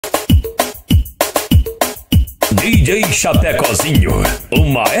DJ Chapecozinho, o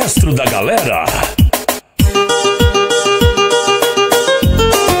maestro da galera.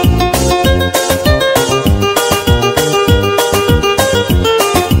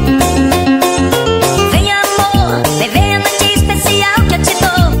 Vem amor, bebê, noite especial que eu te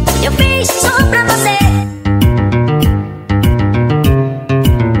dou. Eu fiz só pra você.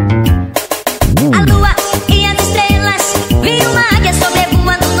 A lua e as estrelas, vi uma águia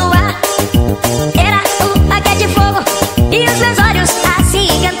sobrevoando no ar. Era o águia de fogo e os meus olhos assim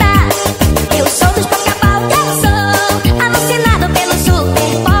cantar. Eu sou dos Pacapau, eu sou alucinado pelo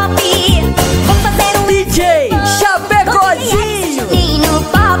super pop. Vou fazer um DJ Chapecozinho no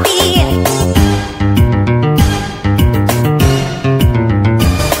pop.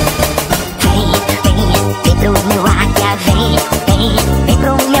 Vem pro meu águia, vem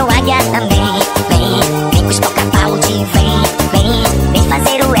pro meu águia também. Vem com os Pacapau, vem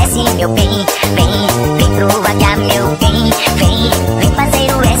fazer o S, meu bem. Vem pro águia, meu bem. Vem fazer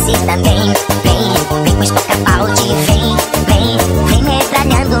o S também. Vem com os Pacapau, vem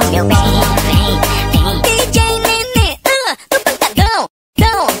metralhando, meu bem. Vem, DJ Nenê, do pancadão,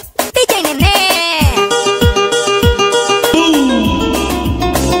 DJ Nenê.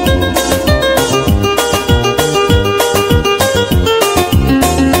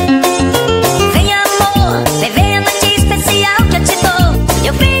 Vem amor, bebê, noite especial que eu te dou.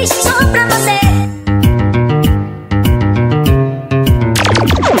 Eu fiz só pra você.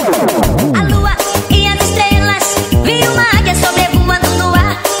 A lua e as estrelas, vi uma águia sobrevoando no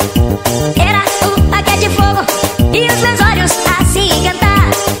ar. Era o águia de fogo e os meus olhos assim cantar.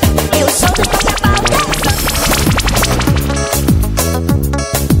 Eu sou do Pacapau,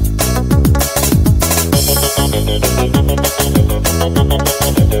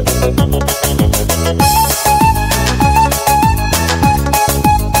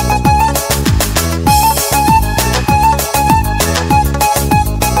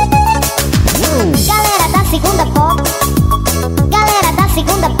 galera da segunda pop, galera da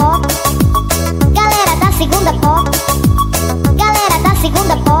segunda pop, galera da segunda pop, galera da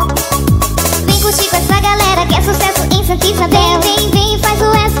segunda pop. Vem curtir com essa galera que é sucesso infantil, vem, faz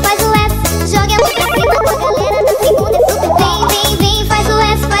o S, joga a mão pra cima com a galera da segunda é super. Vem, faz o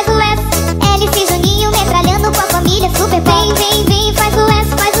S, LC Juninho metralhando com a família super. Vem, faz o S,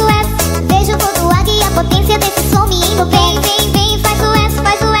 vejo o voo do águia e a potência desse som me indo bem. Vem, faz o S,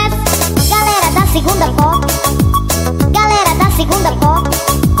 galera da segunda pop, galera da segunda pop,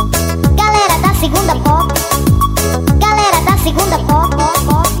 galera da segunda pop, galera da segunda pop.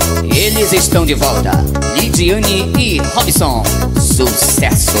 Eles estão de volta, Lidiane e Robson.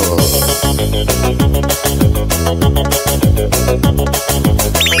 Sucesso!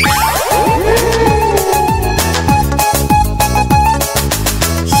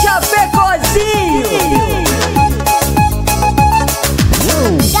 Chapecozinho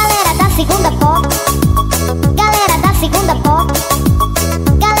Galera da segunda pop, galera da segunda pop,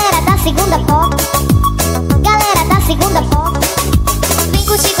 galera da segunda pop, galera da segunda pop. Vem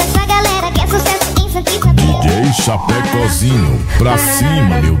curtir com essa galera que é sucesso infantil. DJ Chapecozinho, pra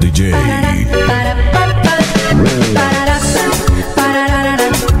cima, meu DJ.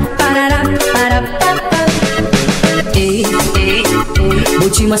 Ei, vou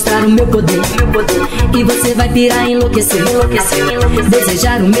te mostrar o meu poder, e você vai pirar, enlouquecer,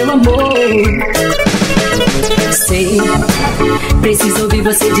 desejar o meu amor. Sei, preciso ouvir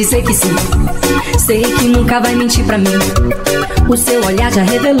você dizer que sim. Sei que nunca vai mentir pra mim, o seu olhar já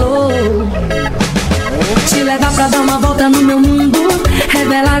revelou. Te levar pra dar uma volta no meu mundo,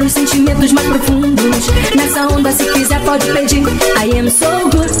 revelar os sentimentos mais profundos. Nessa onda, se quiser pode pedir. I am so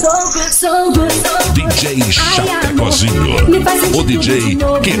good, so good, so good, so good. DJ Chapecozinho, o DJ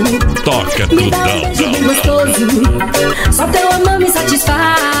que toca Me dá um beijo tudão. bem gostoso, só teu amor me satisfaz.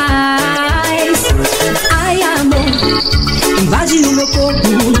 Ai amor, invade o meu corpo.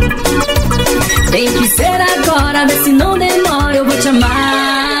 Tem que ser agora, vê se não demora, eu vou te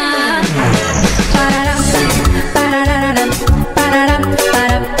amar. Parará, parará, parará,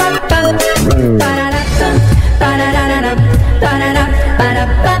 parará, parará, parará, parará, parará.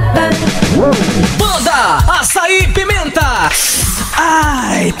 Banda Açaí Pimenta.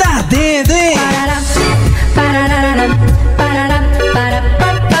 Ai, tá ardendo, hein? Parará, parará, parará, parará,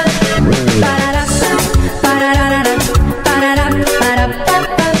 parará, parará, parará, parará.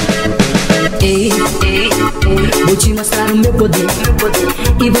 Ei, vou te mostrar o meu poder,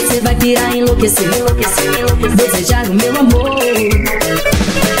 e você vai pirar, enlouquecer, desejar o meu amor.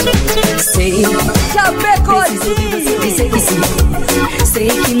 Sei, preciso ouvir você dizer que sim. Sei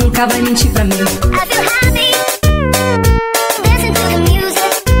que nunca vai mentir pra mim. I feel happy, listen to the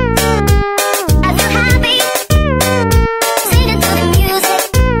music. I feel happy.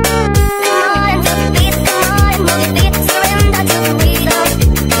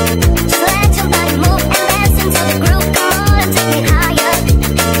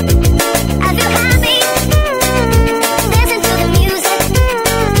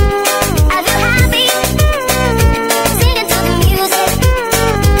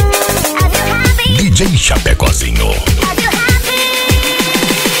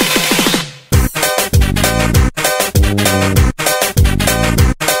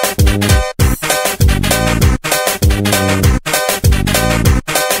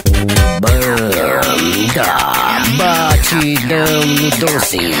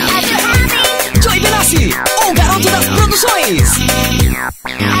 Joey Benassi, o garoto das produções.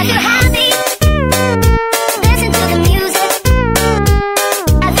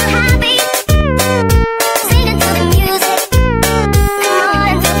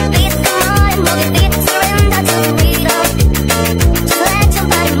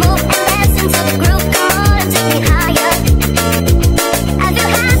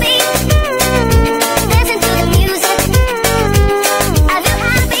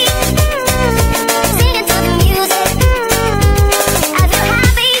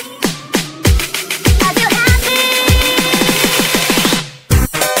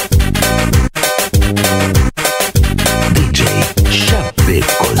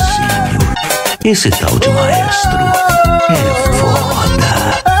 Esse tal de maestro é foda.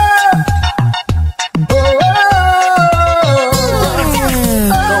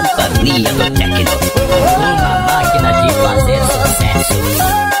 Companhia do Tecno, uma máquina de fazer sucesso.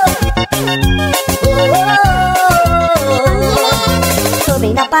 Tô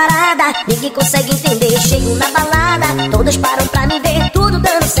bem na parada, ninguém consegue entender. Chego na balada, todos param pra me ver. Tudo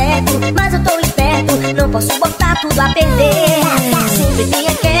dando certo, mas eu tô esperto. Não posso botar tudo a perder. Sempre tem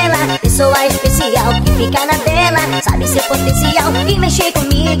aquela pessoa especial que fica na dela, sabe seu potencial e mexer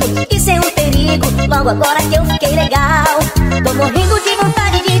comigo. Isso é um perigo, logo agora que eu fiquei legal. Tô morrendo de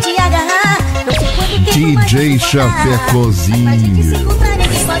vontade de te agarrar. Não sei quanto tempo mais DJ vou suportar. Chapecozinho. Mas a gente se encontrar,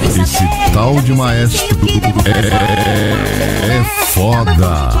 ninguém pode Esse saber. tal de Eu maestro sei o que devo fazer. é foda.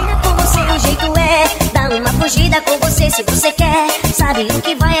 Com você o jeito é dar uma fugida com você se você quer. Sabe o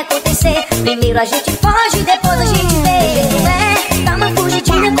que vai acontecer? Primeiro a gente foge, depois a gente vê. Dá uma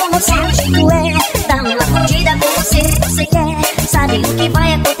fugidinha com você o jeito é dar uma fugida com você se você quer. Sabe o que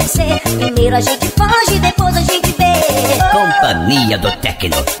vai acontecer? Primeiro a gente foge, depois a gente vê. Companhia do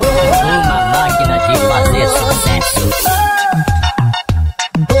Tecno, uma máquina de fazer sucesso.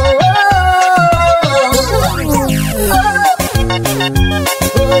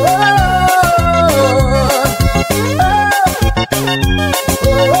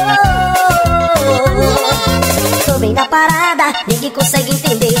 Tô bem na parada, ninguém consegue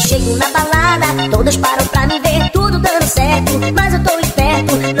entender. Chego na balada, todos param pra me ver. Tudo dando certo, mas eu tô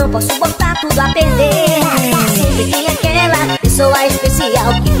esperto. Não posso botar tudo a perder. Sempre tem aquela pessoa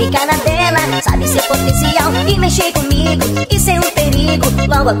especial que fica na dela, sabe seu potencial e mexer comigo. Isso é um perigo,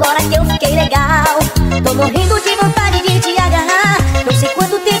 logo agora que eu fiquei legal. Tô morrendo de vontade de te agarrar. Não sei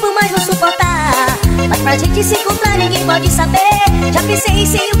quanto tempo mais vou suportar, mas pra gente se encontrar ninguém pode saber. Já pensei e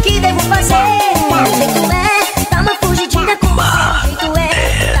sei o que devo fazer. O jeito é dar uma fugidinha com você. O jeito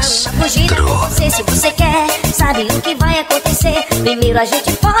é dar uma fugida com você se você quer. Sabe o que vai acontecer? Primeiro a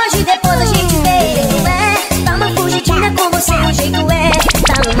gente foge, depois a gente vê. O jeito é dar uma fugidinha com você. O jeito é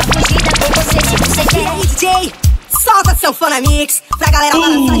dar uma fugida com você se você quer. E aí, DJ, solta seu Fona Mix pra galera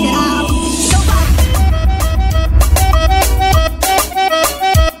balançar geral. Então vai.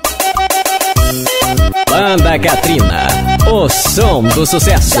 Banda Katrina, o som do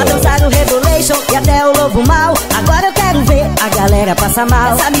sucesso. Já dançaram o Rebolation e até o Lobo Mal. Agora eu quero ver a galera passar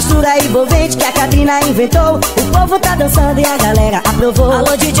mal. Essa mistura envolvente que a Katrina inventou. O povo tá dançando e a galera aprovou.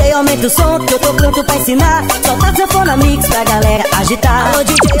 Alô DJ, aumenta o som que eu tô pronto pra ensinar. Solta seu Fona Mix pra galera agitar. Alô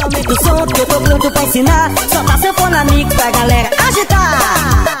DJ, aumenta o som que eu tô pronto pra ensinar. Solta seu Fona Mix pra galera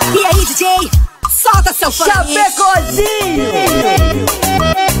agitar. E aí, DJ, solta seu Fona Mix. Chapecozinho.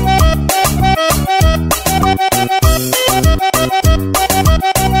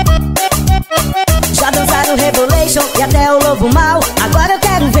 Já dançaram o Rebolation e até o Lobo Mal. Agora eu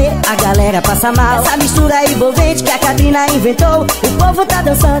quero ver a galera passar mal. Essa mistura envolvente que a Katrina inventou. O povo tá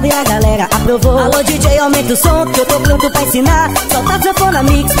dançando e a galera aprovou. Alô DJ, aumenta o som que eu tô pronto pra ensinar. Solta seu Fona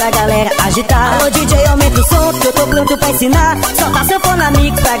Mix pra galera agitar. Alô DJ, aumenta o som que eu tô pronto pra ensinar. Solta seu Fona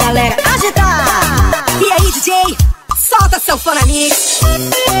Mix pra galera agitar. E aí, DJ, solta seu Fona Mix.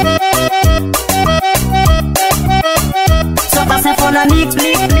 Solta seu Fona Mix,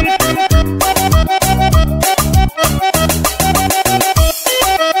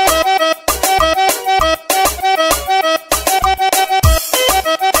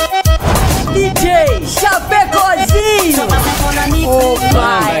 DJ Chapecozinho. O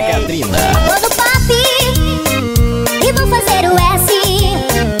Banda Katrina. Todo pop e vou fazer o S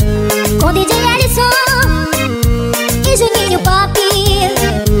com DJ Ellison e Juninho Pop.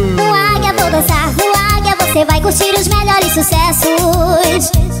 No Águia vou dançar, no Águia você vai curtir os melhores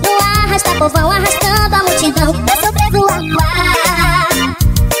sucessos. No Arrasta povão, arrastando a multidão pra sobrevoar no ar.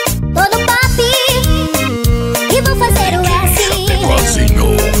 Todo pop e vou fazer o S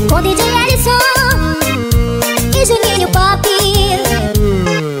com DJ Ellison e Juninho Pop.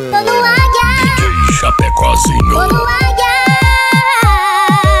 Tô no Águia, Chapecozinho. tô no Águia.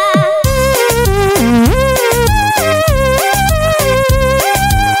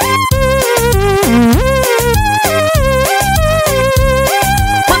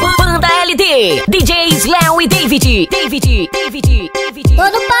 Tô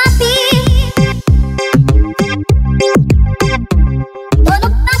no pop. Tô no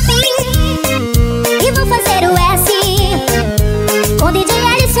pop. E vou fazer o S com DJ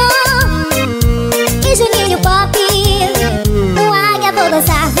Ellison e Juninho Pop. No Águia vou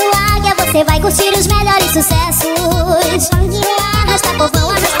dançar, no Águia você vai curtir os melhores sucessos. Arrasta povão,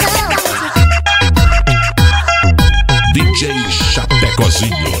 arrastão. DJ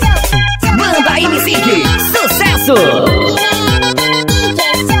Chapecozinho. Manda aí, Music! Sucesso!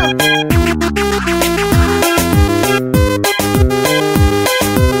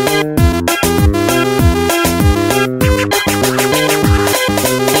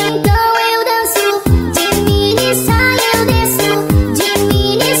 Então eu danço, de mini saia eu desço, de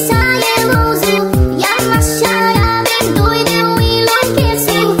mini saia eu ouso, e a machara bem doida eu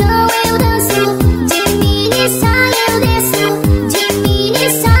enlouqueço. Então eu danço, de mini saia eu desço, de mini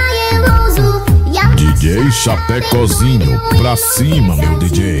saia eu ouso, e a DJ Chapecozinho, pra cima, meu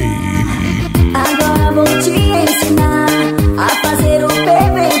DJ. Agora vou te ensinar a fazer o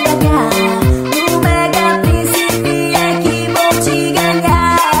perfeito H. No Mega Príncipe é que vou te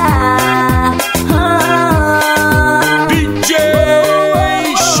ganhar. DJ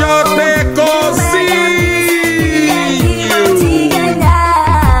Chapecozinho. Vou te ganhar.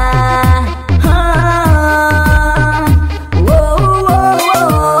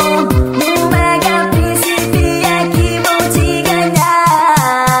 No Mega Príncipe é que vou te ganhar.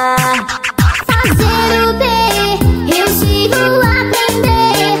 fazer o B, eu sigo a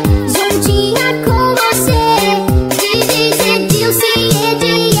aprender, juntinha com você. DJ Edilson e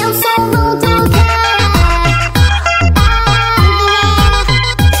Edielson vão tocar.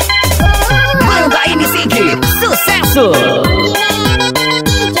 Manda aí, Music! Sucesso!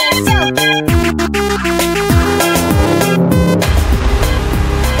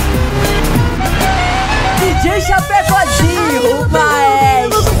 DJ Chapecozinho, o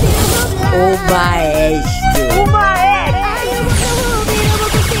maestro. O maestro. O maestro.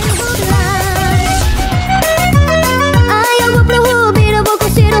 Ai, eu vou pro Rubi, eu vou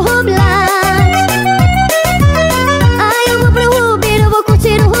curtir o Rublás. Ai, eu vou pro Rubi, eu vou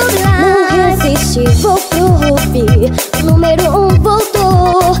curtir o Rublás. Não resiste, vou pro Rubi. Número 1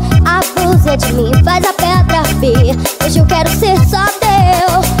 voltou. Abusa de mim, faz a pedra vir. Hoje eu quero ser só teu.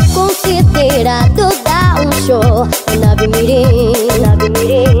 Considerado dar um show na Bimirim.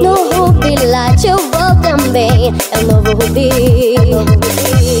 No Rubi Light eu vou também. É o novo Rubi.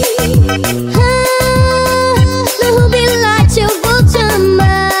 No Rubi Light eu vou te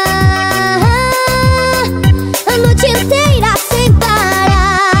amar a noite inteira sem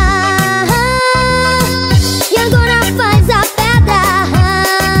parar. E agora faz a pedra.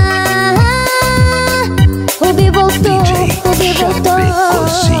 Rubi voltou, Rubi voltou.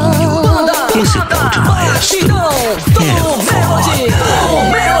 Esse tal de maestro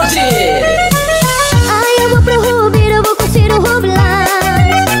Melody! Ai, eu vou pro Rubi, eu vou curtir o Rublás.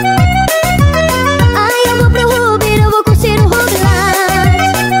 Ai, eu vou pro Rubi, eu vou curtir o Rublás.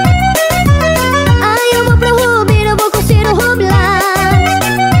 Ai, eu vou pro Rubi, eu vou curtir o Rublás.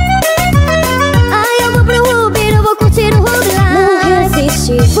 Ai, eu vou pro Rubi, eu vou curtir o Rublás. Não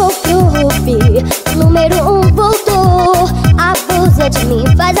resiste, vou pro Rubi. Número 1 voltou. Abusa de mim,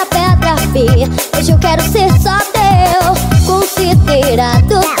 faz a pedra vir. Hoje eu quero ser só teu.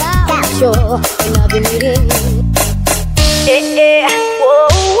 Considerado dar um show na Bimirim.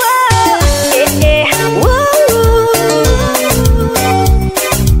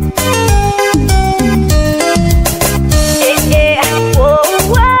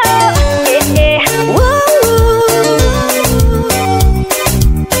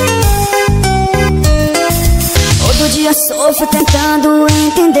 Todo dia sofro tentando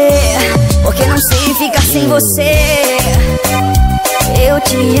entender porque não sei ficar sem você. Eu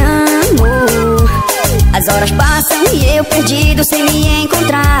te amo. As horas passam e eu perdido sem me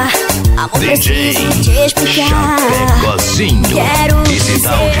encontrar. Amor, preciso te explicar. Chapecozinho. Quero Esse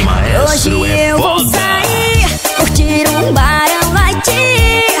tal de maestro hoje é eu vou foda. sair, curtir um barão light.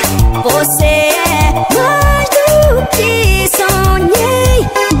 Você é mais do que sonhei.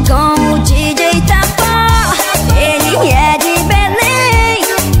 Com o DJ Tapó, ele é de Belém.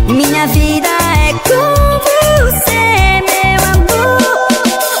 Minha vida é com você, meu amor.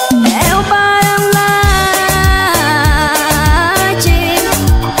 É o barão light.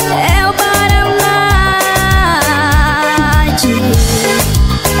 É o barão light.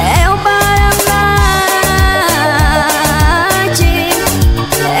 É o barão light.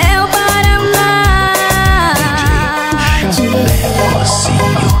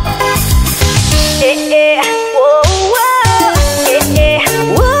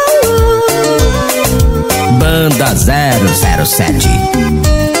 0007.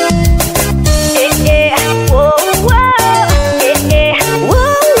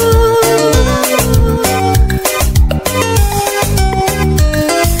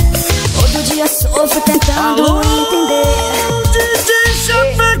 Todo dia sofro tentando entender.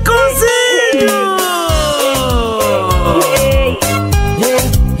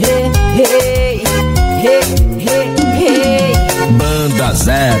 Banda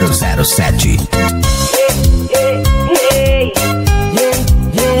 007.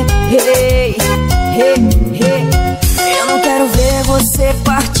 Eu não quero ver você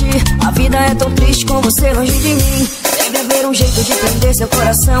partir. A vida é tão triste com você longe de mim. Deve haver um jeito de prender seu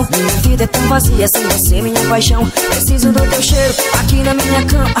coração. Minha vida é tão vazia sem você, minha paixão. Preciso do teu cheiro aqui na minha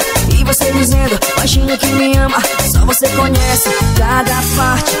cama. E você dizendo, baixinho que me ama. Só você conhece cada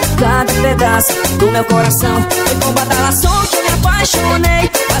parte, cada pedaço do meu coração. Foi com badalação que eu me apaixonei,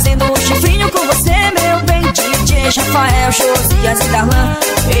 fazendo um chifrinho com você, meu bem. DJ Rafael, Josias e Darlan,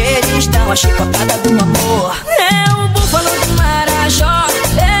 eles dão a chicotada do amor. É o búfalo do Marajó,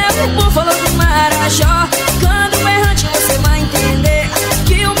 é o búfalo do Marajó. Quando errante você vai entender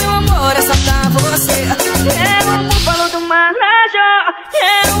que o meu amor é só pra você. É o búfalo do Marajó,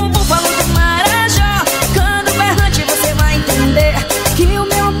 é o búfalo do Marajó. Quando errante você vai entender que o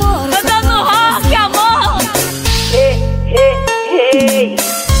meu amor é só pra você. Rock, amor.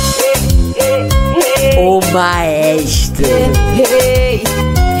 O maestro.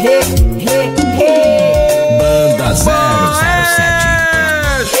 Banda 007.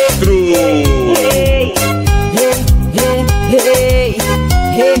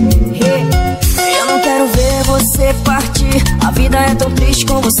 Eu não quero ver você partir. A vida é tão triste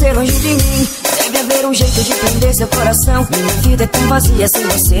com você longe de mim. Deve haver um jeito de prender seu coração. Minha vida é tão vazia sem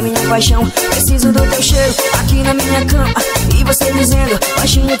você, minha paixão. Preciso do teu cheiro aqui na minha cama. E você dizendo,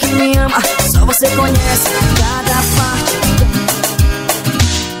 baixinho que me ama. Só você conhece cada parte.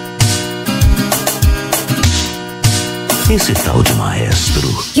 Esse tal de maestro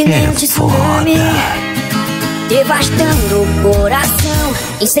Que nem um é tsunami, foda. devastando o coração,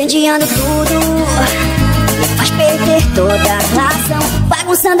 incendiando tudo, me faz perder toda a razão,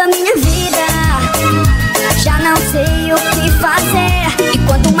 bagunçando a minha vida. Já não sei o que fazer, e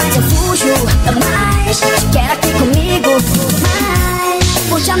quanto mais eu fujo, mais quer aqui comigo. Mais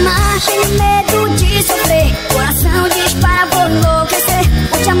por te amar, tenho medo de sofrer, coração dispara, vou enlouquecer.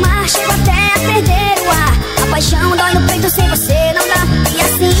 Por te amar, chego até a perder o ar, a paixão dói no peito, sem você não dá. E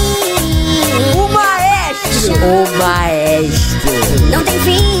assim, O maestro. O maestro. não tem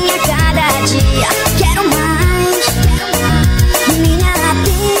fim a cada dia. Quero mais, minha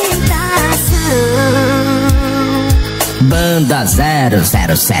tentação. Banda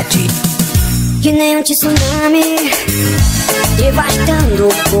 007. Que nem um tsunami, devastando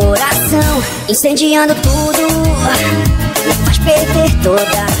o coração, incendiando tudo, me faz perder toda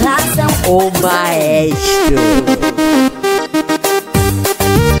a razão. O maestro.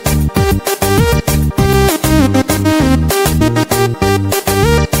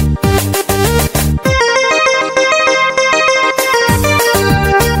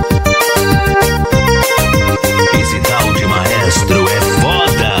 Esse tal de maestro é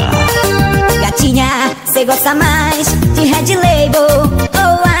foda. Gatinha, cê gosta mais de Red Label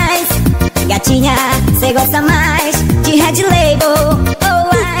ou Ice? Gatinha, cê gosta mais de Red Label ou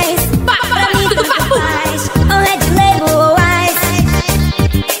Ice? Pra mim tanto faz, ou Red Label ou Ice?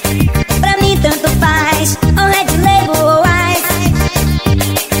 Pra mim tanto faz, ou Red Label ou Ice?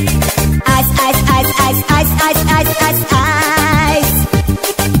 Ice, ice, ice, ice, ice, ice, ice, ice, ice.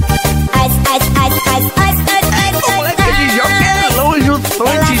 Ice, ice, ice, ice, ice, ice, ice, ice.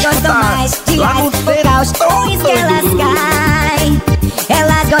 Elas gostam mais de ice ou caos, uísque elas caem.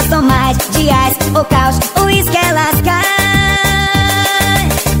 Elas gostam mais de ice ou caos, uísque elas caem.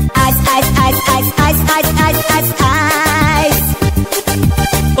 Ice, ice, ice, ice, ice, ice, ice, ice, ice.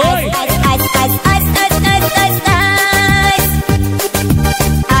 Ice, ice, ice, ice, ice, ice, ice, ice.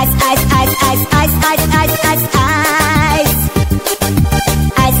 Ice, ice, ice, ice, ice, ice, ice, ice, ice.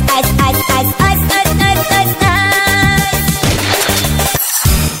 Ice, ice, ice, ice, ice, ice, ice, ice.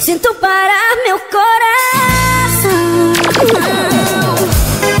 Sinto parar meu coração.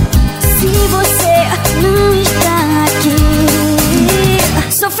 Se você não está aqui,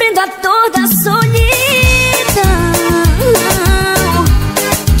 sofrendo a dor da solidão,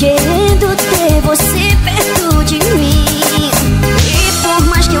 querendo ter você perto de mim. E por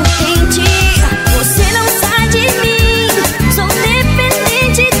mais que eu tente, você não sai de mim. Sou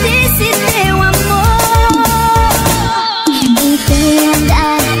dependente desse teu amor. Entenda,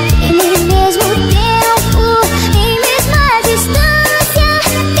 e mesmo tempo, em mesma distância,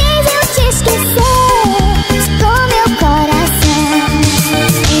 fez eu te esquecer. Com meu coração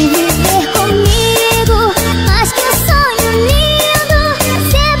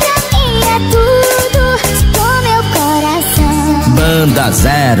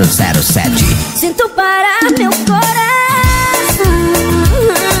 007. Sinto parar meu coração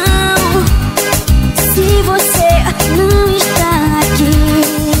se você não está aqui,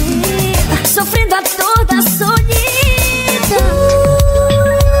 sofrendo a toda a solidão.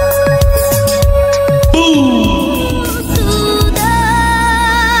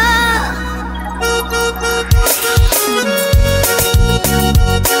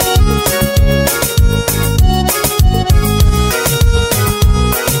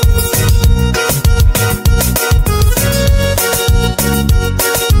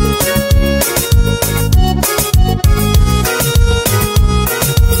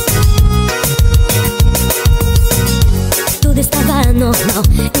 Normal.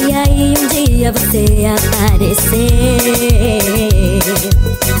 E aí um dia você aparecer,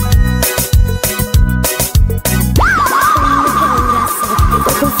 meu coração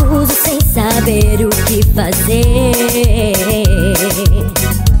ficou confuso sem saber o que fazer.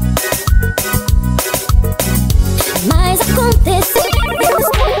 Mas aconteceu.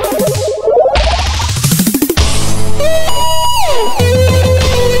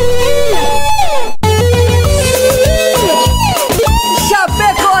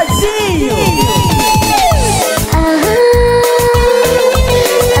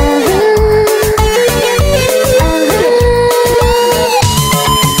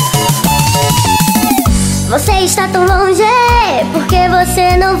 Você está tão longe, porque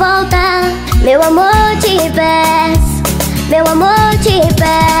você não volta? Meu amor, te peço, meu amor, te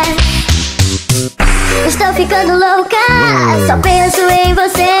peço. Estou ficando louca, só penso em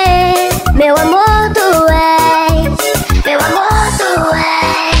você. Meu amor, tu és, meu amor, tu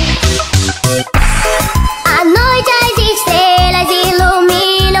és. À noite as estrelas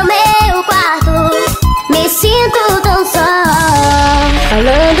iluminam meu quarto. Me sinto tão só,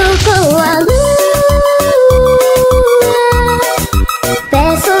 falando com a luz.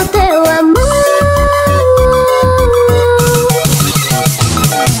 Peço teu amor.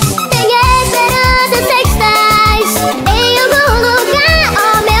 Tenho esperança, sei que estás em algum lugar,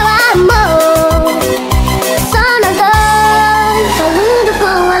 oh meu amor. Só não tô falando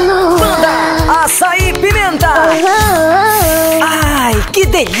com a lua. Açaí Pimenta. Ai, que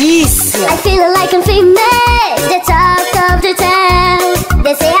delícia. I feel like I'm famous, the talk of the town.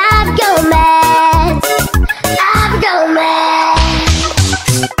 They say I've gone mad, I've gone mad.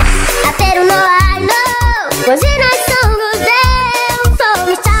 I don't know, I know, was it nice song was there? So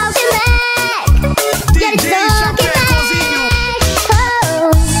we talking back, get it talking back. Oh,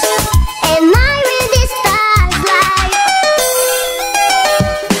 and I read this stars like.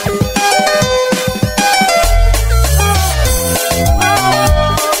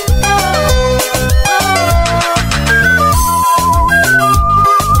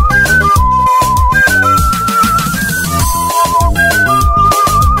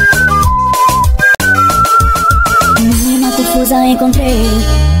 Encontrei,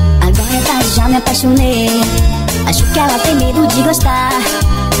 agora é tarde, já me apaixonei. Acho que ela tem medo de gostar,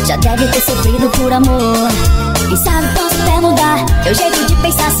 já deve ter sofrido por amor. Quem sabe posso até mudar meu jeito de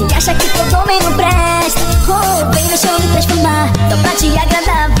pensar. Se acha que todo homem não presta, oh, vem deixa eu me transformar. Só pra te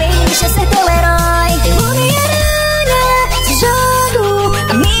agradar, vem deixa eu ser teu herói. Eu vou me aranha, se jogo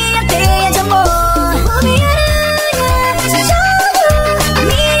a minha teia de amor. Eu vou me aranha, se jogo a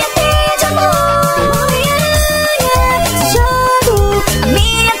minha teia de amor.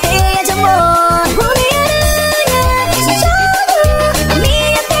 Minha teia de amor, Homem-Aranha, se joga,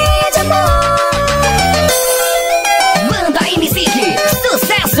 minha teia de amor. Manda aí, Misique,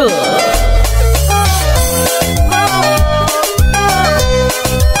 sucesso.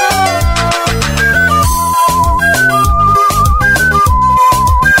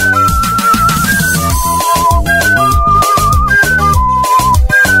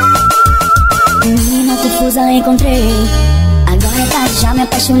 Menina confusa encontrei, agora é tarde, já me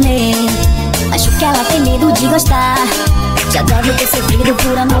apaixonei. Acho que ela tem medo de gostar, já deve ter sofrido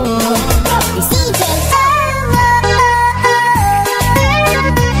por amor.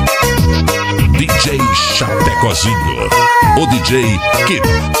 DJ Chapecozinho, o DJ que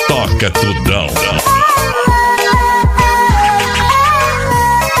toca tudão.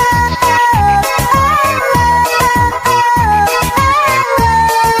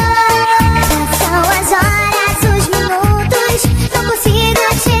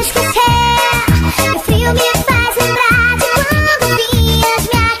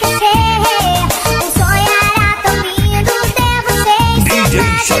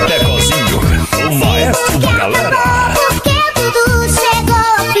 Chapecozinho, o maestro da galera. Porque tudo chegou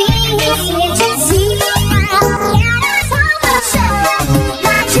ao fim. Se dizia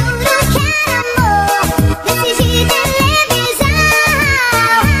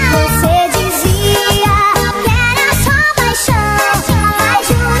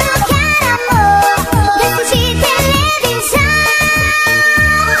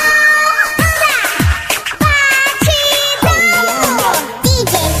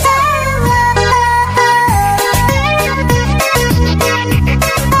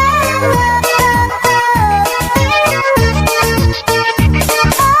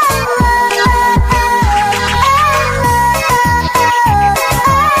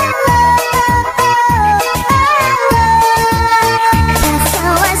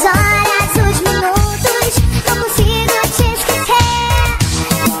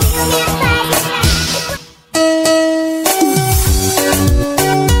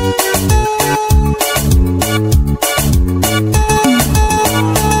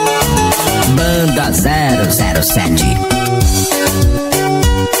Banda 007.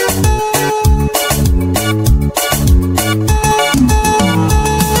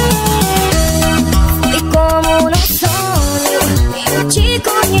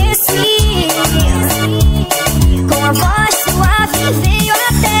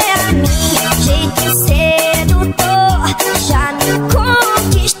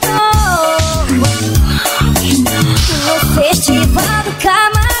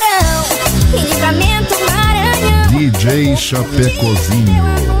 DJ Chapecozinho.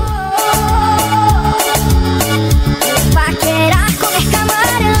 Paquerar, comer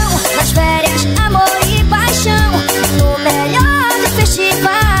camarão, nas férias, amor e paixão, no melhor do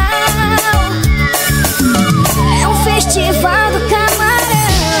festival. É um festival do camarão.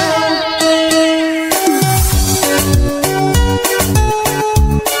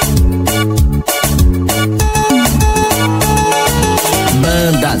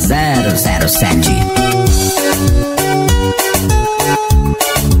 Banda 007.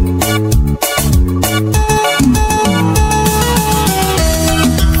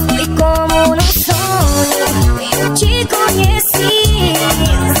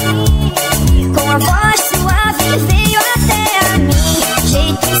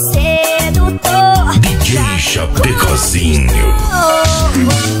 Chapecozinho.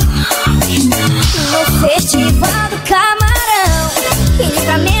 No festival do camarão, em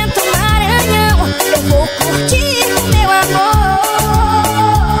Livramento, Maranhão, eu vou curtir com meu amor.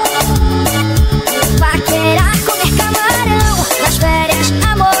 Paquerar, comer camarão, nas férias,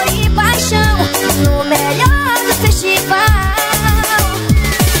 amor e paixão, no melhor do festival.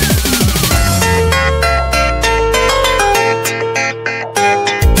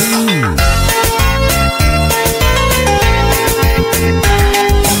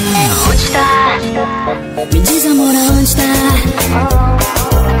 Me diz, amor, aonde tá?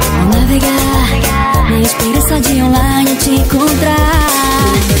 Vou navegar na esperança de online te encontrar.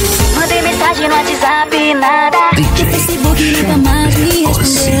 Mandei mensagem no WhatsApp, nada. No Facebook nunca mais me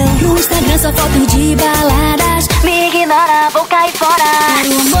respondeu. No Instagram só foto de baladas. Me ignora, vou cair fora.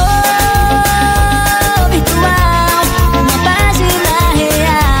 Quero amor virtual, uma página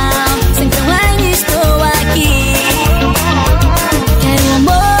real. Sempre online estou aqui. Quero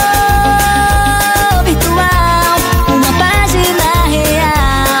amor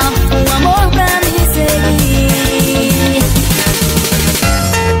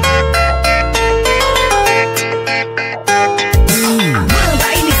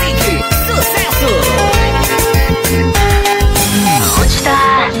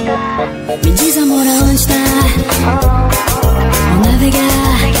me diz, amor, aonde tá? Vou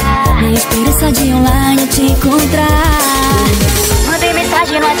navegar na esperança de online te encontrar. Mandei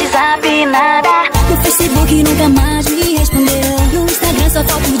mensagem no WhatsApp, nada. No Facebook nunca mais me respondeu. No Instagram só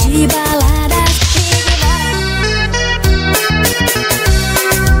foto de baladas.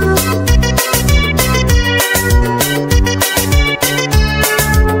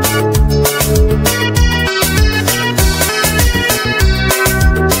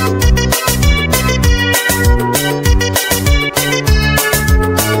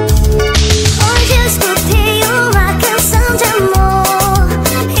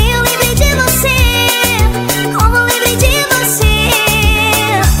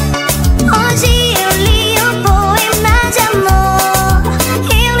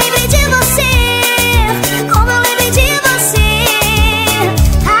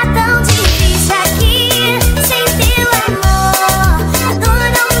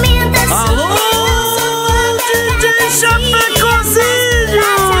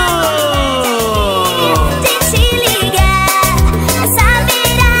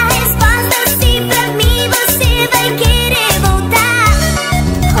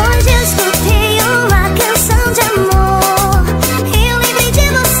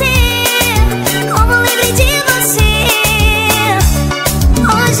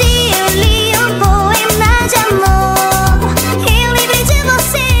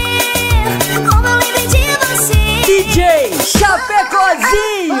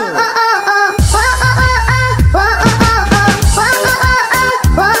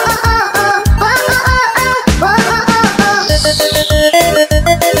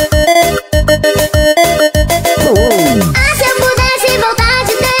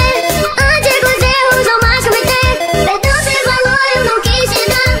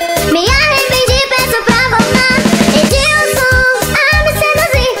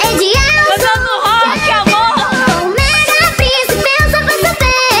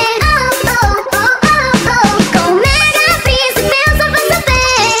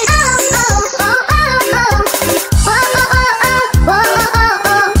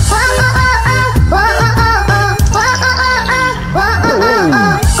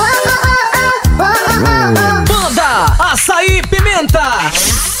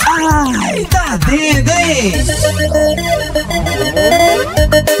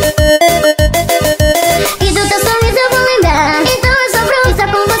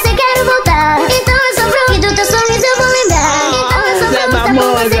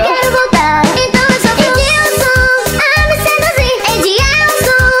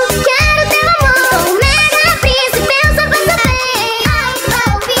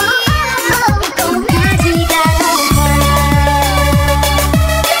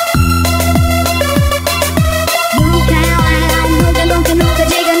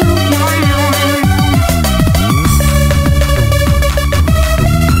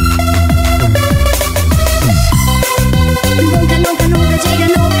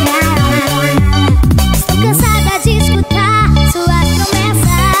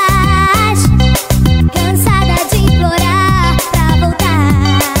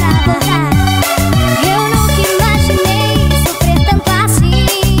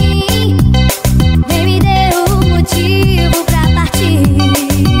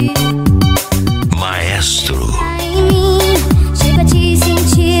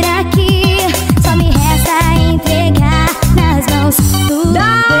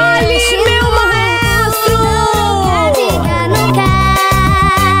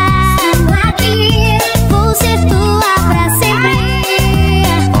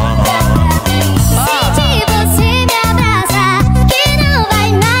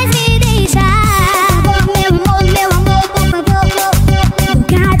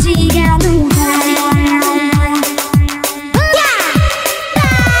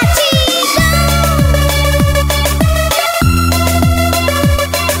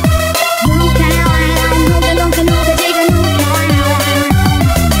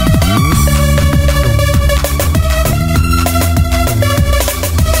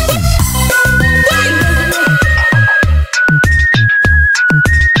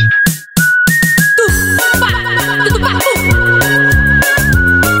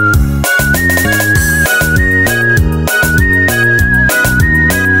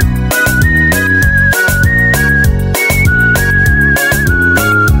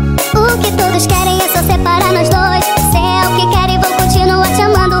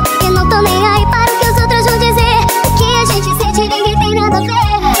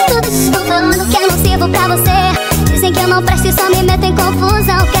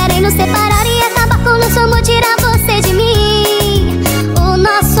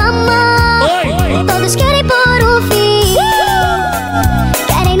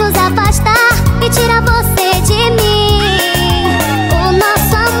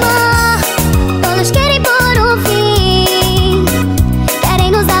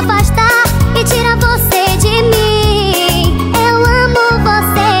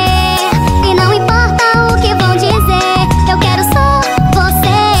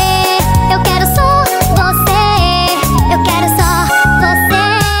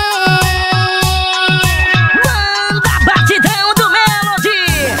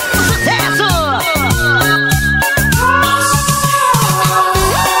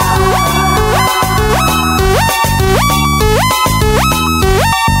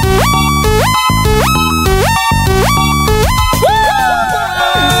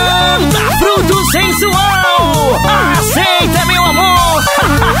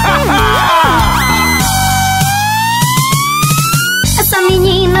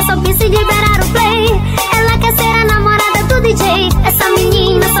 menina só pensa em liberar o play. Ela quer ser a namorada do DJ. Essa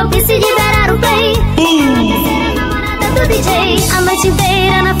menina só pensa em liberar o play. Ela quer ser a namorada do DJ. A noite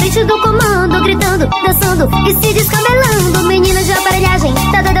inteira na frente do comando, gritando, dançando e se descabelando. Menina de aparelhagem,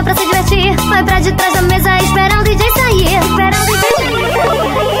 tá doida pra se divertir. Vai pra de trás da mesa esperando o DJ sair. Esperando o DJ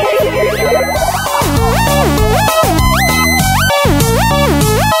sair.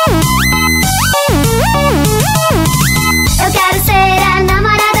 Eu quero ser a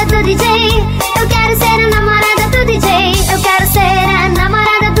namorada do DJ. Eu quero ser a namorada do DJ. Eu quero ser a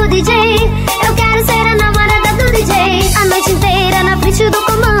namorada do DJ. Eu quero ser a namorada do DJ. A noite inteira na frente do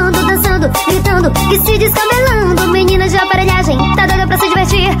comando, dançando, gritando e se descabelando. Menina de aparelhagem, tá doida pra se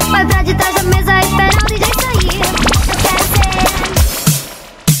divertir. Vai pra de trás da mesa esperando o DJ sair. Eu quero ser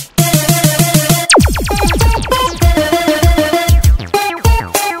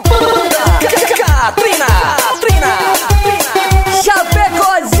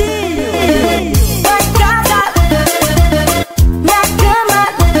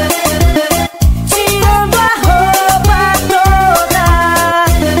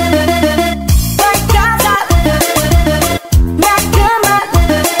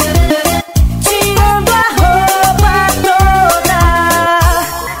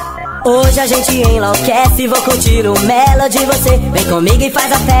A gente enlouquece, vou curtir o Melody. Você vem comigo e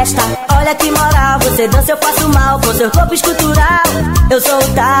faz a festa. Olha que moral, você dança, eu faço mal. Com seu corpo escultural, eu sou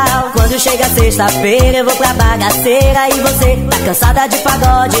o tal. Quando chega sexta-feira eu vou pra bagaceira. E você tá cansada de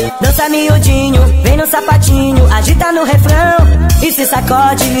pagode, dança miudinho, vem no sapatinho, agita no refrão e se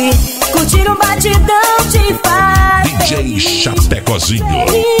sacode. Curtir um batidão te faz DJ Chapecozinho.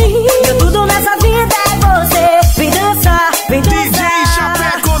 Meu tudo nessa vida é você. Vem dançar, vem dançar. DJ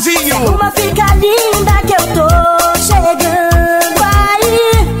Chapecozinho. Uma fica linda que eu tô chegando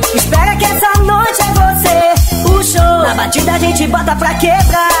aí. Espera que essa noite é você o show. Na batida a gente bota pra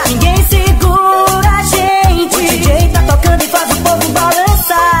quebrar. Ninguém segura a gente. O DJ tá tocando e faz o povo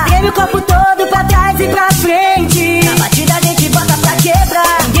balançar. Treme o corpo todo pra trás e pra frente. Na batida a gente bota pra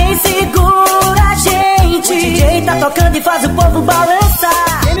quebrar. Ninguém segura a gente. O DJ tá tocando e faz o povo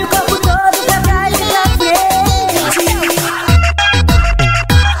balançar. Treme o corpo todo pra trás e pra frente.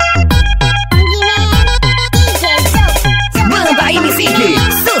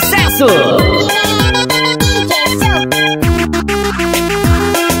 Sucesso!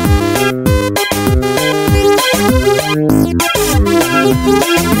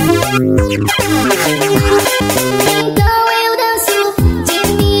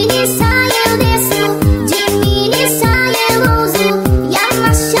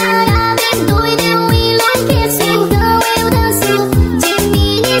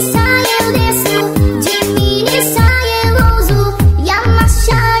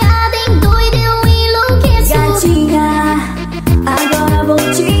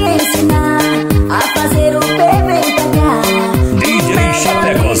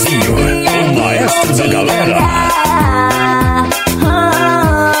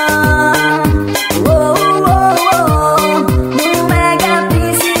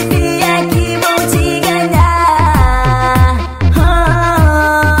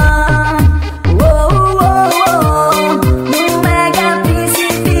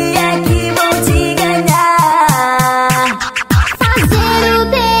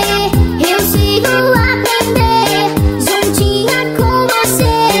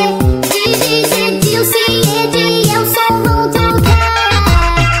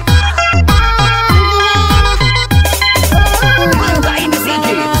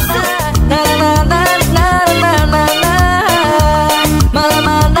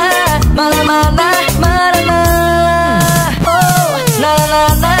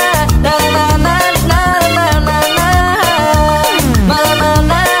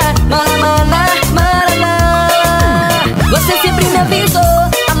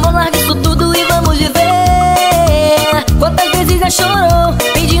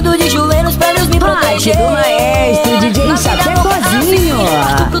 Do maestro, DJ Chapecozinho.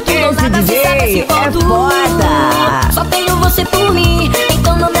 Esse DJ é foda. Só tenho você por mim,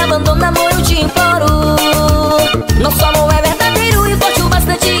 então não me abandona, amor, eu te imploro. Nosso amor é verdadeiro e forte o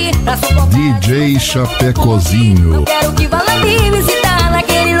bastante pra suportar. DJ Chapecozinho. Eu quero que vá lá me visitar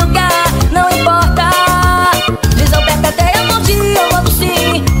naquele lugar, não importa. Desalberta até a morte, eu volto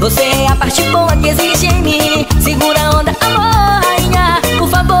sim. Você é a parte boa que existe em mim. Segura a onda, amor, rainha, por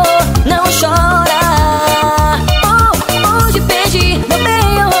favor, não chora.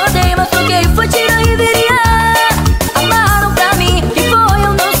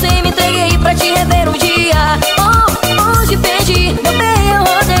 Meu bem, eu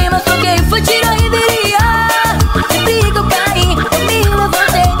rodei, mas troquei, foi tiro e viria. Sempre que eu caí, eu me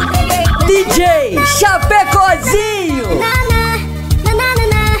Chapecozinho.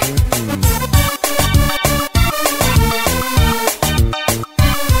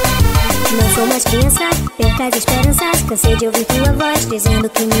 Não sou mais criança, perca as esperanças. Cansei de ouvir tua voz dizendo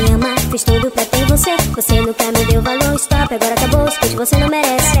que me ama. Fiz tudo pra ter você, você nunca me deu valor. Stop, agora acabou, escute, você não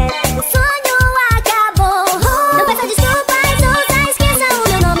merece. O sonho acabou. Não peça desculpas, ouça, esqueça o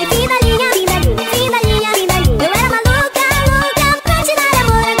meu nome. Fim da linha, fim da linha, fim da linha, fim da linha. Eu era maluca, louca pra te dar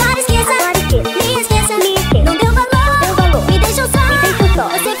amor. Agora esqueça, me esqueça, me esqueça. Não deu valor, me deixou só.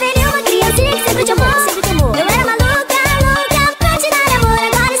 Você feriu uma criancinha que sempre te amou, sempre te amou. Eu era maluca, louca pra te dar amor.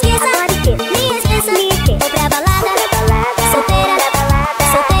 Agora esqueça, me esqueça, me esqueça. Vou pra balada, solteira,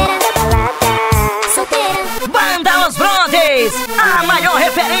 solteira. Banda Os Brothers, a maior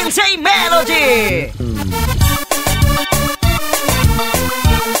referência em Melody.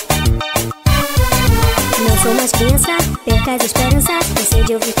 Não sou mais criança, perca as esperanças. Cansei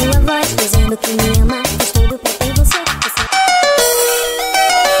de ouvir tua voz dizendo que me ama. Fiz tudo pra ter você.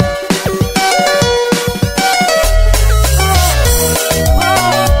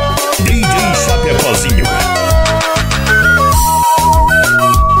 DJ Chapecozinho.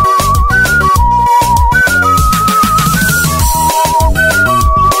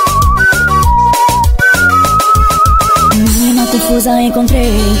 Menina confusa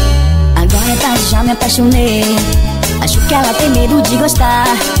encontrei, agora é tarde, já me apaixonei. Acho que ela tem medo de gostar,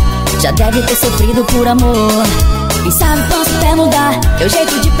 já deve ter sofrido por amor. Quem sabe posso até mudar teu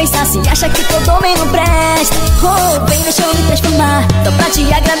jeito de pensar. Se acha que todo homem não presta, oh, vem deixa eu me transformar. Só pra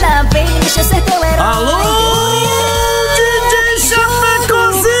te agradar, vem deixa eu ser teu herói. Alô, DJ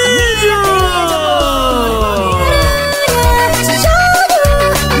Chapecozinho.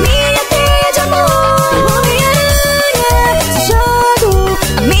 Minha teia de amor, jogo,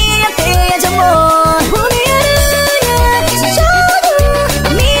 minha teia de amor, jogo,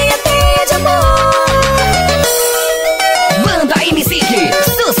 minha teia de amor. Banda MC,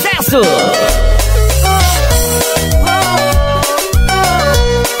 sucesso.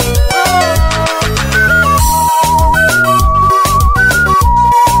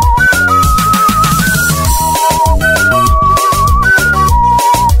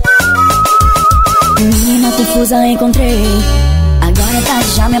 Menina confusa encontrei, agora é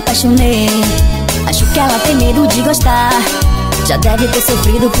tarde, já me apaixonei. Acho que ela tem medo de gostar, já deve ter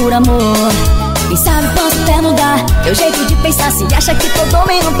sofrido por amor. Quem sabe posso até mudar teu jeito de pensar. Se acha que todo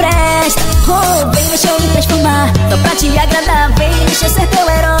homem não presta, oh, vem deixa eu me transformar. Só pra te agradar, vem deixa eu ser teu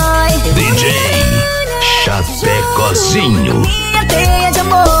herói. DJ Chapecozinho. Minha teia de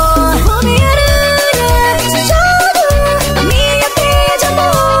amor, jogo, minha teia de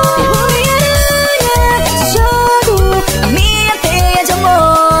amor, jogo, minha teia de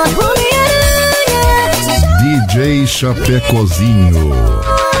amor, DJ Chapecozinho.